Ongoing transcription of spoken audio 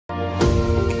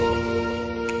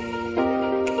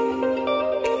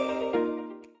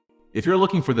If you're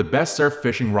looking for the best surf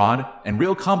fishing rod and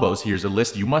reel combos, here's a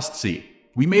list you must see.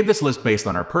 We made this list based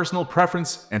on our personal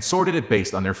preference and sorted it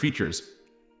based on their features,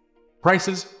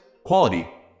 prices, quality,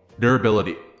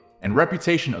 durability, and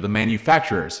reputation of the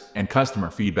manufacturers and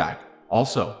customer feedback.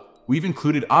 Also, we've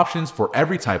included options for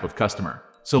every type of customer.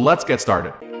 So let's get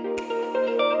started.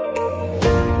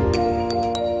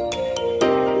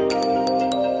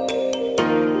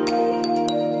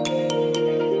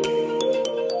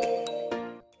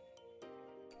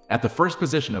 At the first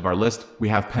position of our list, we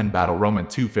have Penn Battle Roman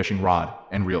 2 fishing rod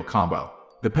and reel combo.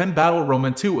 The Penn Battle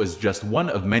Roman 2 is just one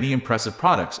of many impressive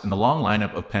products in the long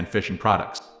lineup of Penn fishing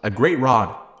products. A great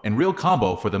rod and reel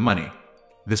combo for the money.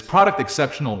 This product is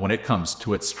exceptional when it comes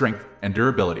to its strength and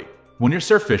durability. When you're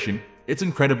surf fishing, it's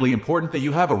incredibly important that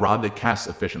you have a rod that casts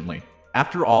efficiently.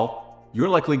 After all, you're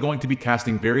likely going to be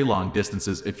casting very long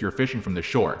distances if you're fishing from the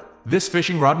shore. This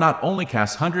fishing rod not only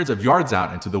casts hundreds of yards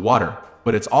out into the water,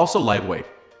 but it's also lightweight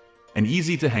and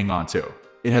easy to hang on to.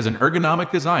 It has an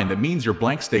ergonomic design that means your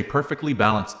blanks stay perfectly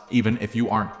balanced even if you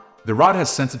aren't. The rod has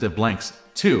sensitive blanks,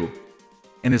 too,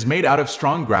 and is made out of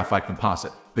strong graphite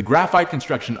composite. The graphite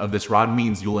construction of this rod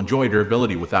means you'll enjoy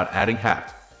durability without adding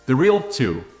heft. The reel,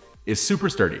 too, is super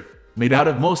sturdy, made out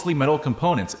of mostly metal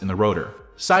components in the rotor,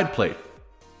 side plate,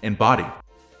 and body.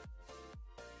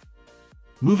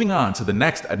 Moving on to the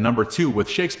next at number 2 with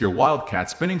Shakespeare Wildcat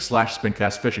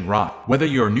Spinning/Spincast fishing rod. Whether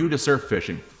you're new to surf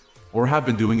fishing or have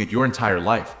been doing it your entire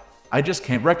life, I just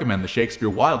can't recommend the Shakespeare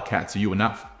Wildcat to you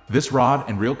enough. This rod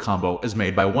and reel combo is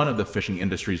made by one of the fishing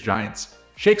industry's giants.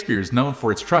 Shakespeare is known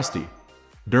for its trusty,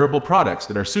 durable products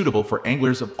that are suitable for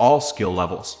anglers of all skill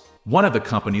levels. One of the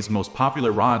company's most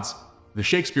popular rods, the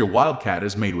Shakespeare Wildcat,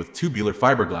 is made with tubular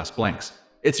fiberglass blanks.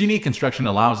 Its unique construction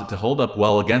allows it to hold up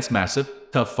well against massive,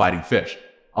 tough fighting fish.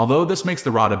 Although this makes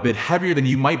the rod a bit heavier than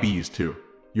you might be used to,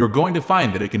 you're going to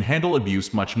find that it can handle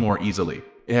abuse much more easily.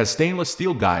 It has stainless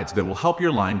steel guides that will help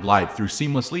your line glide through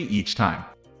seamlessly each time.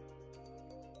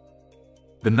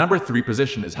 The number 3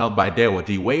 position is held by Daiwa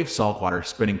D-Wave Saltwater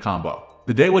Spinning Combo.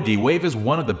 The Daiwa D-Wave is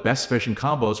one of the best fishing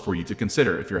combos for you to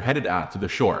consider if you're headed out to the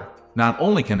shore. Not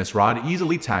only can this rod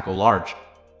easily tackle large,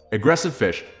 aggressive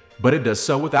fish, but it does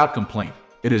so without complaint.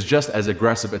 It is just as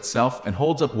aggressive itself and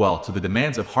holds up well to the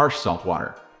demands of harsh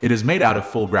saltwater. It is made out of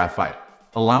full graphite,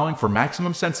 allowing for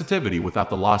maximum sensitivity without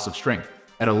the loss of strength.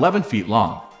 At 11 feet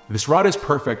long, this rod is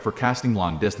perfect for casting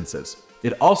long distances.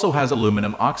 It also has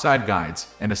aluminum oxide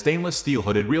guides and a stainless steel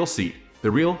hooded reel seat.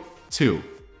 The reel, too,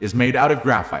 is made out of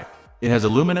graphite. It has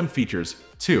aluminum features,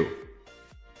 too,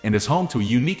 and is home to a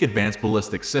unique advanced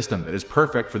ballistic system that is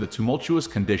perfect for the tumultuous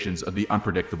conditions of the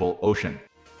unpredictable ocean.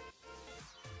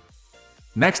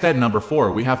 Next at number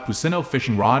 4 we have PLUSINNO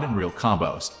fishing rod and reel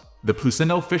combos. The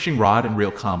PLUSINNO fishing rod and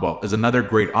reel combo is another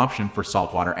great option for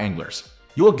saltwater anglers.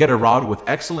 You will get a rod with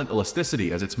excellent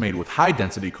elasticity as it's made with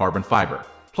high-density carbon fiber.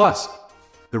 Plus,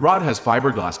 the rod has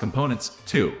fiberglass components,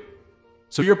 too,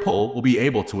 so your pole will be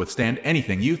able to withstand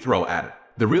anything you throw at it.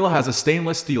 The reel has a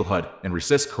stainless steel hood and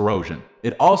resists corrosion.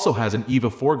 It also has an EVA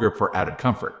foregrip for added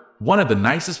comfort. One of the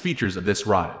nicest features of this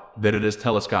rod is that it is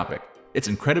telescopic. It's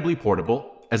incredibly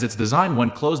portable, as its design when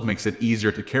closed makes it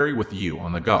easier to carry with you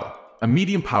on the go. A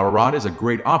medium power rod is a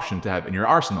great option to have in your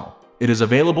arsenal. It is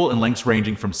available in lengths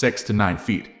ranging from 6 to 9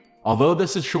 feet. Although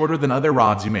this is shorter than other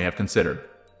rods you may have considered,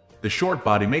 the short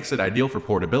body makes it ideal for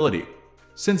portability,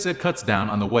 since it cuts down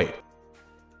on the weight.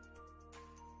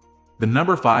 The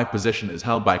number 5 position is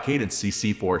held by Cadence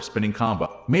CC4 Spinning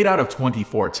Combo. Made out of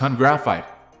 24-ton graphite,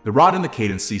 the rod in the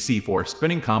Cadence CC4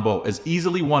 Spinning Combo is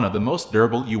easily one of the most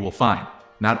durable you will find.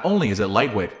 Not only is it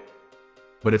lightweight,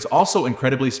 but it's also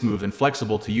incredibly smooth and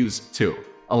flexible to use, too.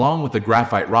 Along with the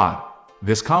graphite rod,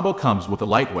 this combo comes with a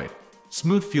lightweight,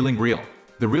 smooth-feeling reel.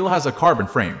 The reel has a carbon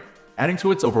frame, adding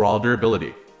to its overall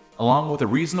durability, along with a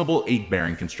reasonable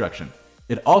 8-bearing construction.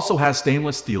 It also has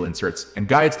stainless steel inserts and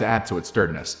guides to add to its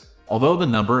sturdiness. Although the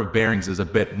number of bearings is a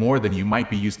bit more than you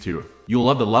might be used to, you'll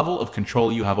love the level of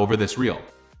control you have over this reel.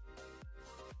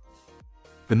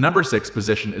 The number 6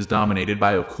 position is dominated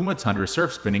by Okuma Tundra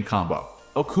Surf Spinning Combo.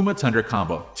 Okuma Tundra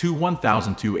Combo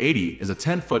 21280 is a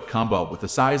 10-foot combo with a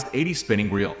sized 80 spinning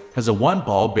reel, has a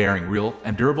 1-ball bearing reel,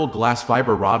 and durable glass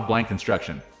fiber rod blank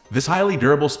construction. This highly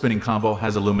durable spinning combo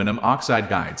has aluminum oxide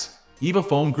guides, EVA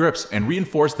foam grips, and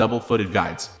reinforced double-footed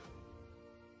guides.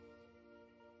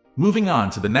 Moving on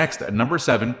to the next at number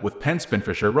 7 with Penn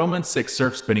Spinfisher Roman 6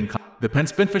 Surf Spinning Combo. The Penn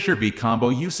Spinfisher V combo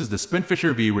uses the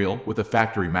Spinfisher V reel with a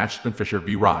factory-matched Spinfisher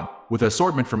V rod, with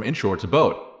assortment from inshore to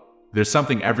boat. There's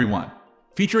something everyone.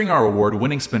 Featuring our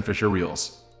award-winning Spinfisher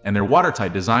reels, and their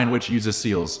watertight design which uses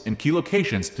seals in key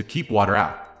locations to keep water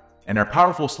out, and our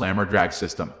powerful slammer drag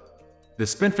system. The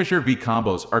Spinfisher V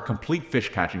combos are a complete fish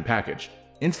catching package.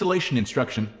 Installation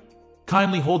instruction: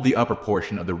 kindly hold the upper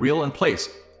portion of the reel in place,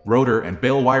 rotor and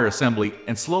bail wire assembly,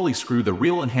 and slowly screw the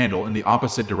reel and handle in the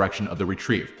opposite direction of the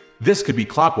retrieve. This could be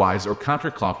clockwise or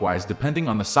counterclockwise depending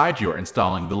on the side you are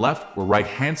installing, the left or right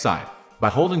hand side. By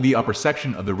holding the upper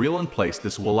section of the reel in place,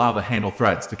 this will allow the handle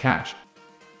threads to catch.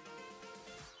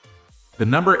 The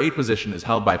number 8 position is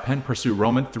held by Penn Pursuit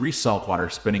Roman 3 Saltwater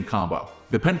Spinning Combo.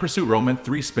 The Penn Pursuit Roman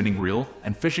 3 spinning reel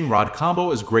and fishing rod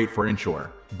combo is great for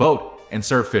inshore, boat, and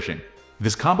surf fishing.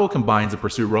 This combo combines a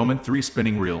Pursuit Roman 3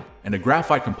 spinning reel and a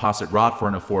graphite composite rod for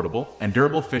an affordable and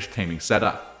durable fish taming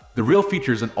setup. The reel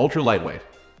features an ultra-lightweight,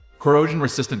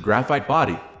 corrosion-resistant graphite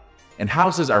body and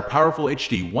houses our powerful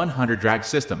HD 100 drag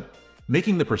system,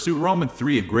 making the Pursuit Roman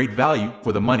 3 a great value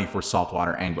for the money for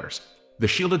saltwater anglers. The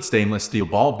shielded stainless steel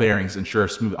ball bearings ensure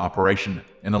smooth operation,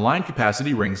 and the line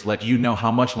capacity rings let you know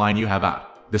how much line you have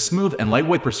out. The smooth and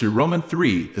lightweight Pursuit Roman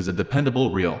 3 is a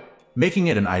dependable reel, making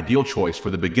it an ideal choice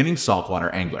for the beginning saltwater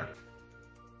angler.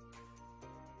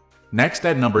 Next,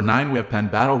 at number 9, we have Penn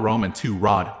Battle Roman 2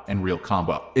 Rod and Reel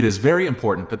Combo. It is very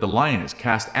important that the line is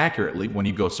cast accurately when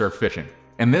you go surf fishing,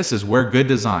 and this is where good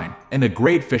design and a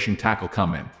great fishing tackle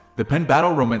come in. The Penn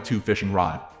Battle Roman 2 fishing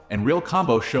rod and reel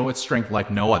combo show its strength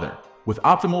like no other. With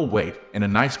optimal weight and a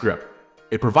nice grip,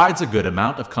 it provides a good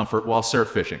amount of comfort while surf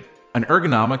fishing. An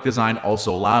ergonomic design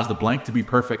also allows the blank to be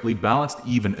perfectly balanced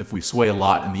even if we sway a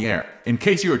lot in the air. In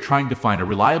case you are trying to find a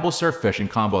reliable surf fishing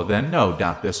combo, then no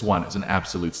doubt this one is an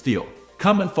absolute steal.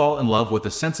 Come and fall in love with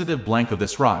the sensitive blank of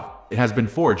this rod. It has been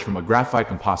forged from a graphite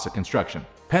composite construction.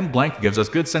 Penn blank gives us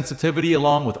good sensitivity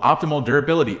along with optimal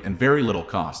durability and very little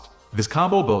cost. This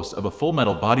combo boasts of a full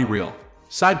metal body reel,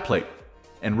 side plate,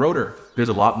 and rotor. There's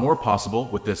a lot more possible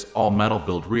with this all-metal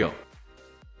build reel.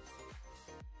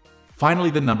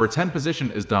 Finally, the number 10 position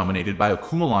is dominated by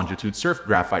Okuma Longitude Surf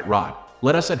Graphite Rod.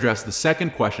 Let us address the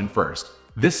second question first.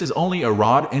 This is only a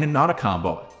rod and not a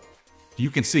combo. You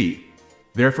can see,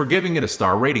 therefore giving it a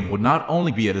star rating would not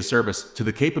only be a disservice to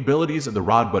the capabilities of the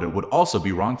rod, but it would also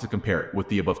be wrong to compare it with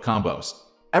the above combos.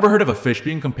 Ever heard of a fish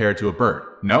being compared to a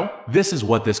bird? No? This is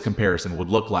what this comparison would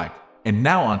look like. And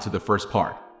now on to the first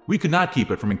part. We could not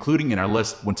keep it from including in our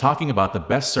list when talking about the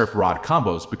best surf rod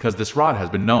combos because this rod has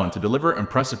been known to deliver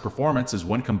impressive performances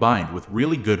when combined with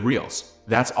really good reels.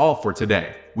 That's all for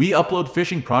today. We upload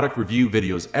fishing product review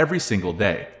videos every single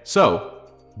day, so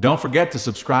don't forget to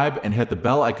subscribe and hit the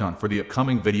bell icon for the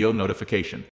upcoming video notification.